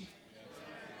hypocrisy.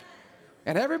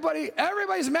 And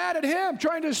everybody's mad at him,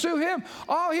 trying to sue him.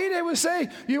 All he did was say,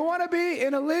 you want to be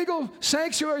in a legal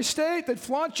sanctuary state that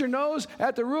flaunts your nose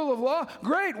at the rule of law?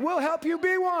 Great, we'll help you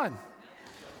be one.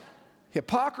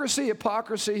 Hypocrisy,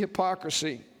 hypocrisy,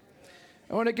 hypocrisy.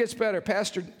 And when it gets better,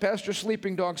 Pastor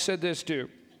Sleeping Dog said this too.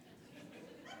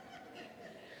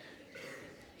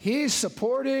 He's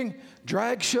supporting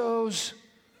drag shows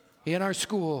in our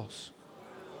schools.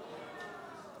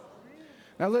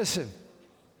 Now listen,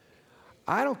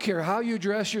 I don't care how you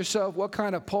dress yourself, what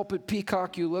kind of pulpit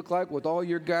peacock you look like with all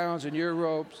your gowns and your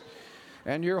robes.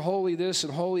 and you're holy this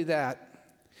and holy that.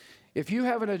 If you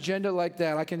have an agenda like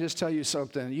that, I can just tell you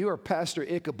something. You are Pastor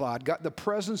Ichabod. God, the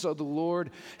presence of the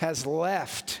Lord has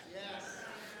left.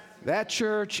 That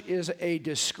church is a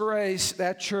disgrace.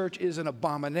 That church is an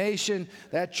abomination.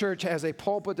 That church has a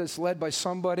pulpit that's led by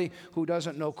somebody who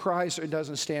doesn't know Christ or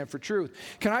doesn't stand for truth.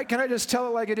 Can I just tell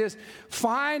it like it is?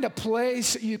 Find a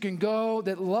place you can go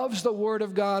that loves the Word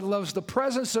of God, loves the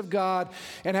presence of God,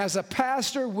 and has a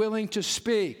pastor willing to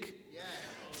speak.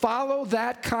 Follow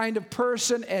that kind of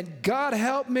person, and God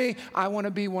help me, I want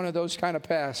to be one of those kind of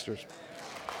pastors.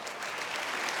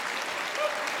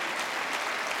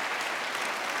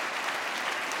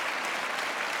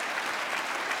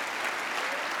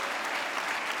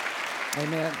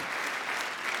 Amen.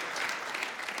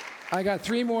 I got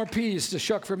 3 more P's to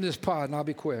shuck from this pod, and I'll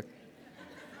be quick.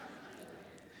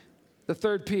 The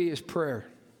third P is prayer.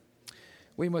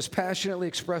 We must passionately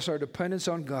express our dependence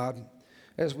on God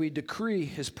as we decree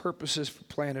His purposes for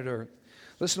planet Earth.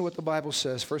 Listen to what the Bible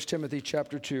says, 1 Timothy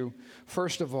chapter 2.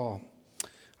 First of all,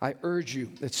 I urge you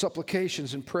that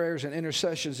supplications and prayers and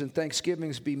intercessions and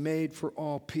thanksgivings be made for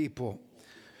all people,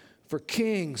 for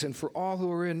kings and for all who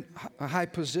are in high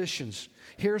positions.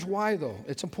 Here's why, though.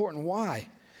 It's important. Why?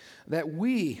 That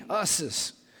we,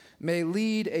 us, may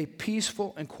lead a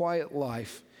peaceful and quiet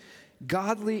life,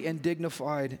 godly and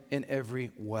dignified in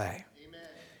every way. Amen.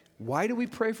 Why do we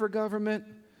pray for government?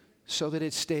 So that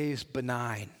it stays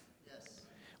benign. Yes.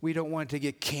 We don't want it to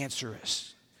get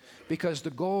cancerous. Because the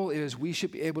goal is we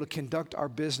should be able to conduct our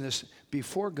business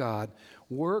before God,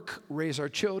 work, raise our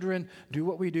children, do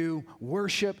what we do,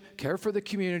 worship, care for the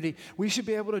community. We should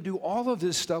be able to do all of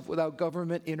this stuff without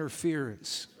government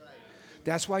interference. Right.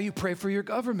 That's why you pray for your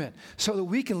government, so that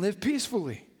we can live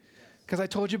peacefully. Because I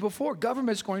told you before,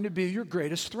 government's going to be your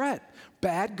greatest threat.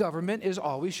 Bad government is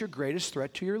always your greatest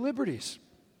threat to your liberties.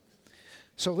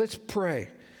 So let's pray.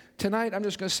 Tonight, I'm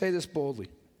just going to say this boldly.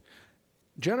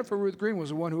 Jennifer Ruth Green was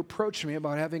the one who approached me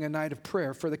about having a night of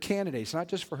prayer for the candidates, not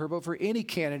just for her, but for any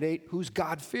candidate who's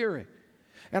God-fearing.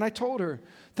 And I told her,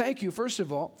 thank you, first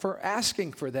of all, for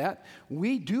asking for that.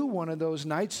 We do one of those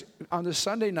nights on the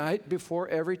Sunday night before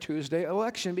every Tuesday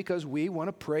election because we want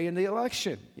to pray in the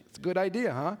election. It's a good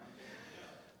idea, huh?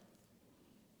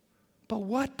 But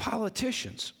what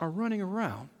politicians are running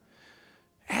around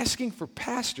asking for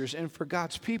pastors and for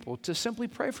God's people to simply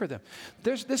pray for them?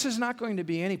 This is not going to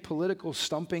be any political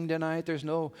stumping tonight. There's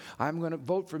no, I'm going to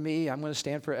vote for me, I'm going to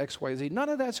stand for X, Y, Z. None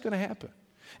of that's going to happen.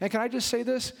 And can I just say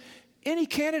this? Any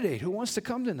candidate who wants to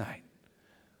come tonight,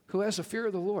 who has a fear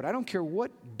of the Lord, I don't care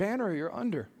what banner you're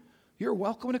under, you're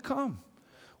welcome to come.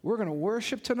 We're going to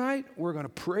worship tonight. We're going to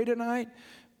pray tonight.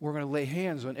 We're going to lay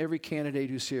hands on every candidate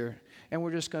who's here. And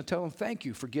we're just going to tell them, thank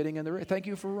you for getting in the race. Thank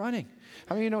you for running.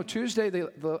 I mean, Tuesday,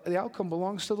 the outcome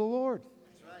belongs to the Lord.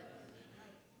 That's right.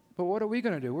 But what are we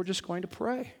going to do? We're just going to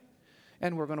pray.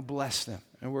 And we're going to bless them.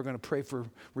 And we're going to pray for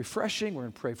refreshing. We're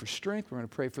going to pray for strength. We're going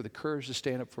to pray for the courage to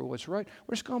stand up for what's right.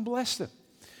 We're just going to bless them.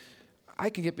 I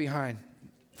can get behind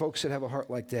folks that have a heart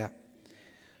like that.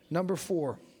 Number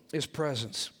 4 is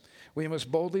presence. We must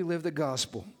boldly live the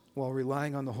gospel while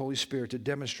relying on the Holy Spirit to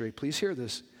demonstrate, please hear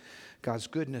this, God's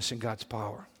goodness and God's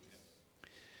power.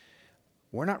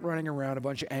 We're not running around a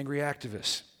bunch of angry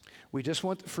activists. We just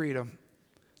want the freedom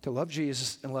to love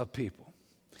Jesus and love people.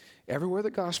 Everywhere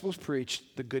the gospel is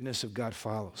preached, the goodness of God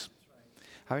follows.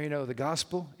 How do you know the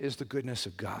gospel is the goodness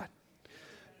of God?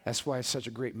 That's why it's such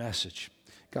a great message.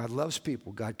 God loves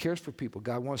people. God cares for people.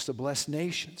 God wants to bless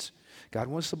nations. God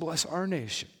wants to bless our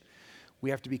nation. We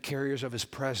have to be carriers of His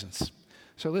presence.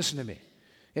 So listen to me.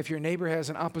 If your neighbor has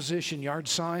an opposition yard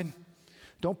sign,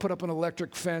 don't put up an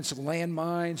electric fence,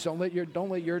 landmines. Don't let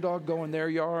your dog go in their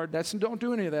yard. Don't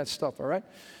do any of that stuff, all right?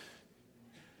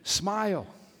 Smile.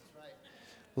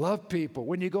 Love people.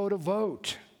 When you go to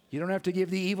vote, you don't have to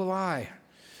give the evil eye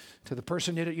to the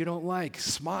person that you don't like.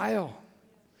 Smile.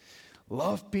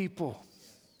 Love people.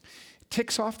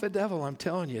 Ticks off the devil, I'm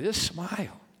telling you. Just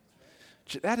smile.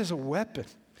 That is a weapon.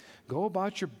 Go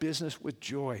about your business with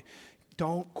joy.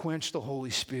 Don't quench the Holy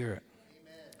Spirit.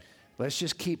 Amen. Let's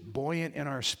just keep buoyant in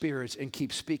our spirits and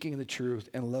keep speaking the truth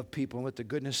and love people and let the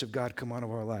goodness of God come out of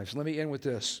our lives. Let me end with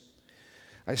this.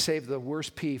 I saved the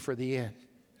worst P for the end.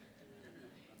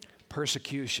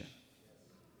 Persecution.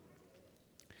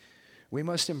 We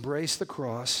must embrace the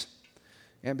cross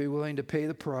and be willing to pay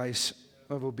the price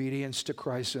of obedience to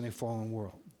Christ in a fallen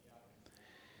world.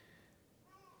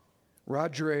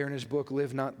 Rod Dreher, in his book,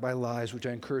 Live Not by Lies, which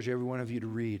I encourage every one of you to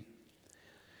read,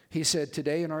 he said,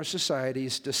 today in our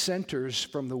societies, dissenters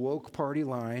from the woke party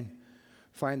line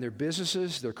find their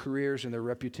businesses, their careers, and their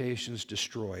reputations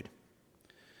destroyed.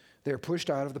 They're pushed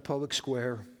out of the public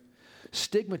square.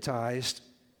 stigmatized,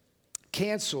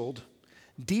 canceled,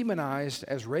 demonized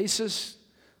as racist,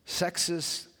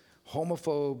 sexist,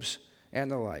 homophobes, and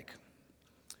the like.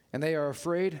 And they are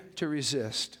afraid to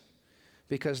resist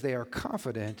because they are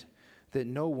confident that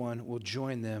no one will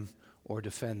join them or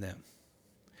defend them.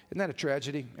 Isn't that a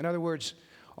tragedy? In other words,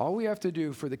 all we have to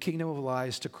do for the kingdom of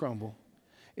lies to crumble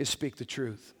is speak the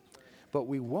truth. But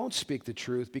we won't speak the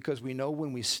truth because we know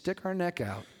when we stick our neck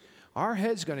out, our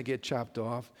head's going to get chopped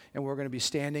off and we're going to be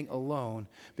standing alone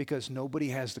because nobody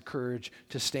has the courage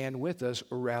to stand with us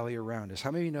or rally around us.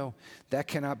 How many of you know that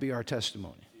cannot be our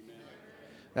testimony? Amen.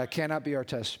 That cannot be our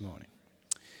testimony.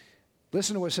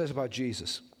 Listen to what it says about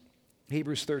Jesus.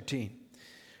 Hebrews 13.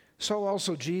 So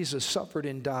also Jesus suffered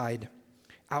and died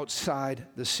outside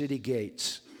the city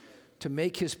gates to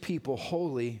make his people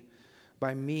holy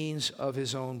by means of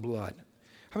his own blood.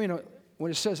 How many know when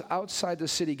it says outside the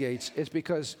city gates, it's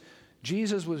because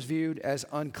Jesus was viewed as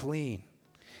unclean.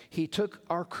 He took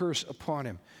our curse upon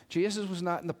him. Jesus was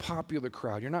not in the popular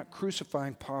crowd. You're not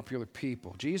crucifying popular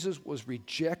people. Jesus was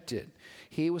rejected.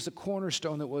 He was the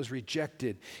cornerstone that was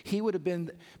rejected. He would have been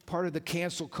part of the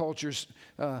cancel culture's,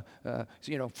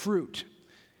 fruit.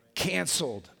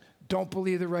 Canceled. Don't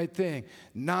believe the right thing.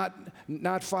 Not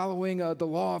following the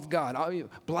law of God.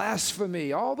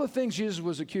 Blasphemy. All the things Jesus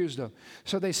was accused of.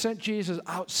 So they sent Jesus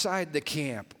outside the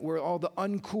camp where all the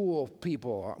uncool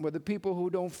people are, where the people who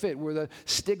don't fit, where the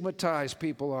stigmatized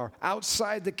people are.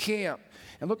 Outside the camp.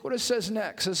 And look what it says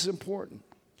next. This is important.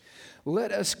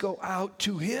 Let us go out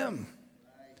to him.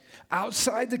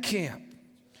 Outside the camp.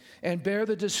 And bear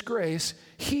the disgrace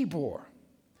he bore.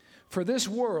 For this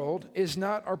world is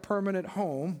not our permanent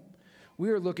home. We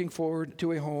are looking forward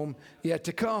to a home yet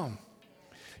to come.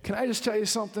 Can I just tell you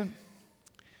something?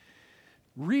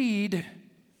 Read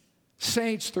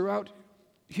saints throughout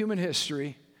human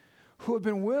history who have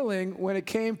been willing, when it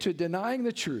came to denying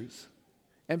the truth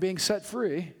and being set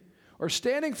free, or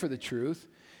standing for the truth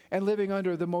and living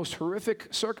under the most horrific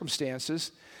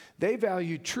circumstances, they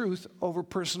valued truth over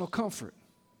personal comfort.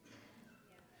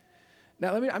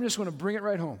 Now, I'm just going to bring it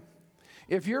right home.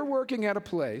 If you're working at a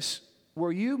place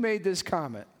where you made this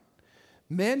comment,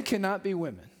 men cannot be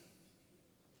women,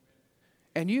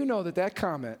 and you know that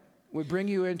comment would bring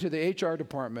you into the HR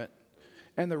department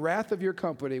and the wrath of your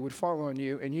company would fall on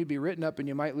you and you'd be written up and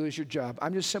you might lose your job,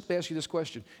 I'm just simply asking you this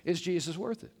question: is Jesus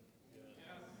worth it?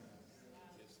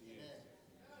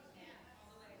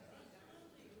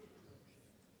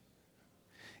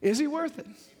 Is he worth it?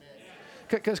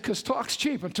 Because talk's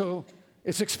cheap until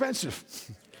it's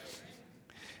expensive.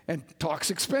 And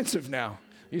talk's expensive now.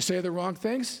 You say the wrong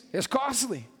things, it's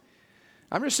costly.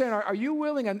 I'm just saying, are you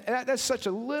willing, and that's such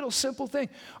a little simple thing,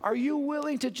 are you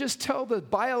willing to just tell the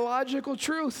biological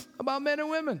truth about men and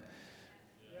women?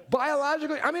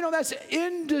 Biologically, that's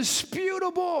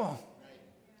indisputable.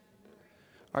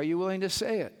 Are you willing to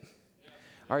say it?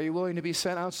 Are you willing to be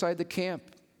sent outside the camp?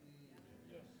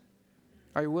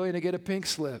 Are you willing to get a pink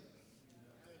slip?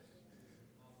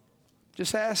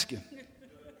 Just asking.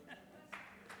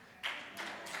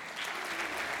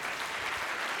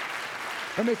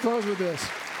 Let me close with this.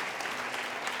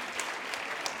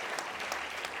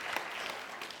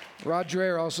 Rod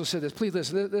Dreher also said this. Please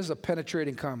listen, this is a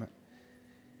penetrating comment.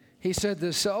 He said,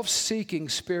 the self-seeking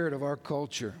spirit of our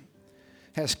culture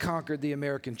has conquered the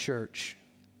American church.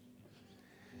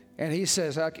 And he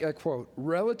says, I quote,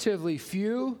 relatively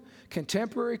few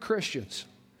contemporary Christians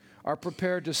are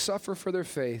prepared to suffer for their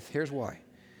faith. Here's why.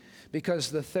 Because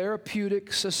the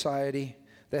therapeutic society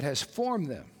that has formed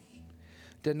them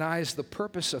denies the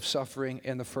purpose of suffering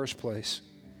in the first place.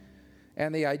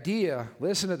 And the idea,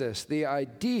 listen to this, the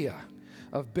idea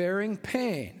of bearing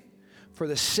pain for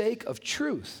the sake of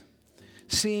truth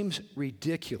seems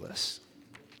ridiculous.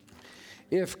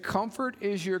 If comfort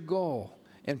is your goal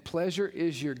and pleasure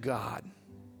is your God,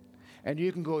 and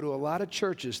you can go to a lot of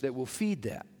churches that will feed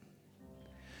that,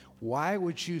 why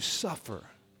would you suffer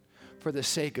for the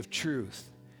sake of truth?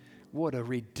 What a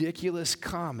ridiculous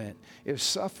comment if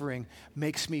suffering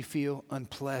makes me feel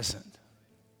unpleasant.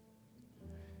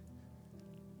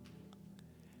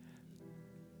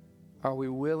 Are we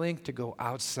willing to go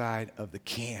outside of the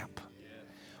camp? Yeah.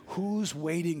 Who's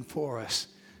waiting for us?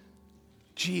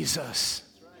 Jesus.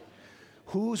 Right.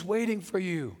 Who's waiting for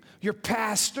you? Your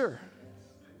pastor.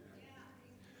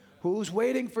 Who's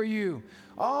waiting for you?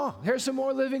 Oh, here's some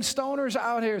more living stoners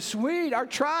out here. Sweet, our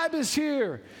tribe is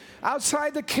here.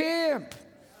 Outside the camp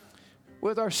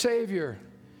with our Savior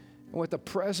and with the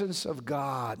presence of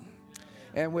God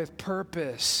and with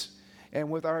purpose and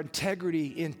with our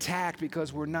integrity intact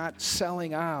because we're not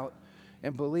selling out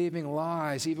and believing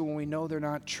lies even when we know they're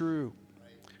not true.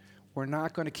 We're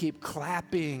not going to keep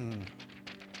clapping.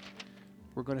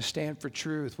 We're going to stand for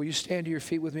truth. Will you stand to your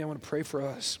feet with me? I want to pray for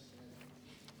us.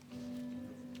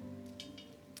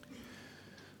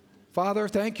 Father,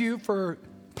 thank you for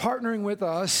partnering with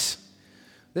us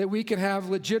that we can have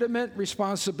legitimate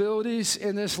responsibilities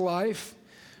in this life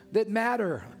that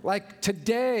matter. Like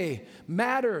today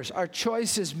matters. Our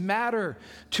choices matter.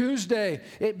 Tuesday,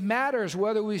 it matters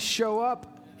whether we show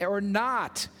up or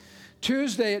not.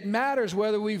 Tuesday, it matters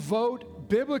whether we vote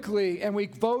biblically and we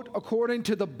vote according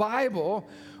to the Bible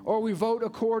or we vote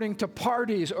according to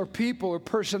parties or people or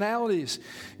personalities.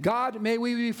 God, may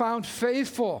we be found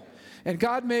faithful. And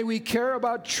God, may we care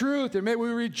about truth, and may we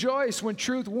rejoice when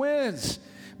truth wins.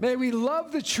 May we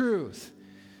love the truth.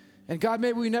 And God,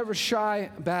 may we never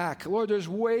shy back. Lord, there's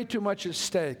way too much at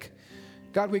stake.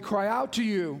 God, we cry out to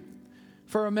you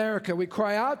for America. We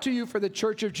cry out to you for the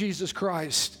Church of Jesus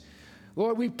Christ.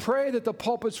 Lord, we pray that the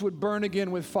pulpits would burn again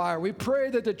with fire. We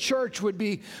pray that the church would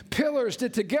be pillars,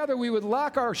 that together we would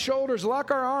lock our shoulders,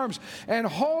 lock our arms, and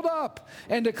hold up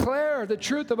and declare the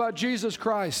truth about Jesus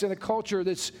Christ in a culture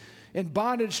that's in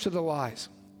bondage to the lies.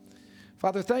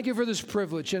 Father, thank you for this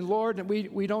privilege. And Lord,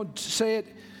 we don't say it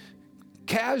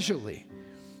casually.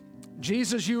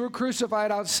 Jesus, you were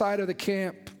crucified outside of the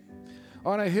camp,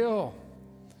 on a hill,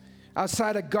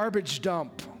 outside a garbage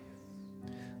dump.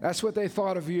 That's what they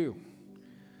thought of you.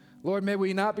 Lord, may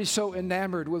we not be so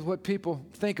enamored with what people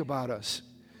think about us.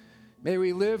 May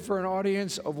we live for an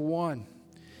audience of one.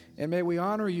 And may we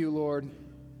honor you, Lord,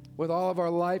 with all of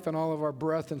our life and all of our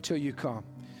breath until you come.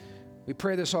 We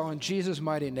pray this all in Jesus'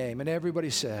 mighty name. And everybody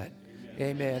said,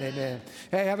 amen, amen.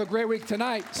 Hey, have a great week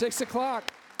tonight, 6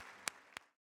 o'clock.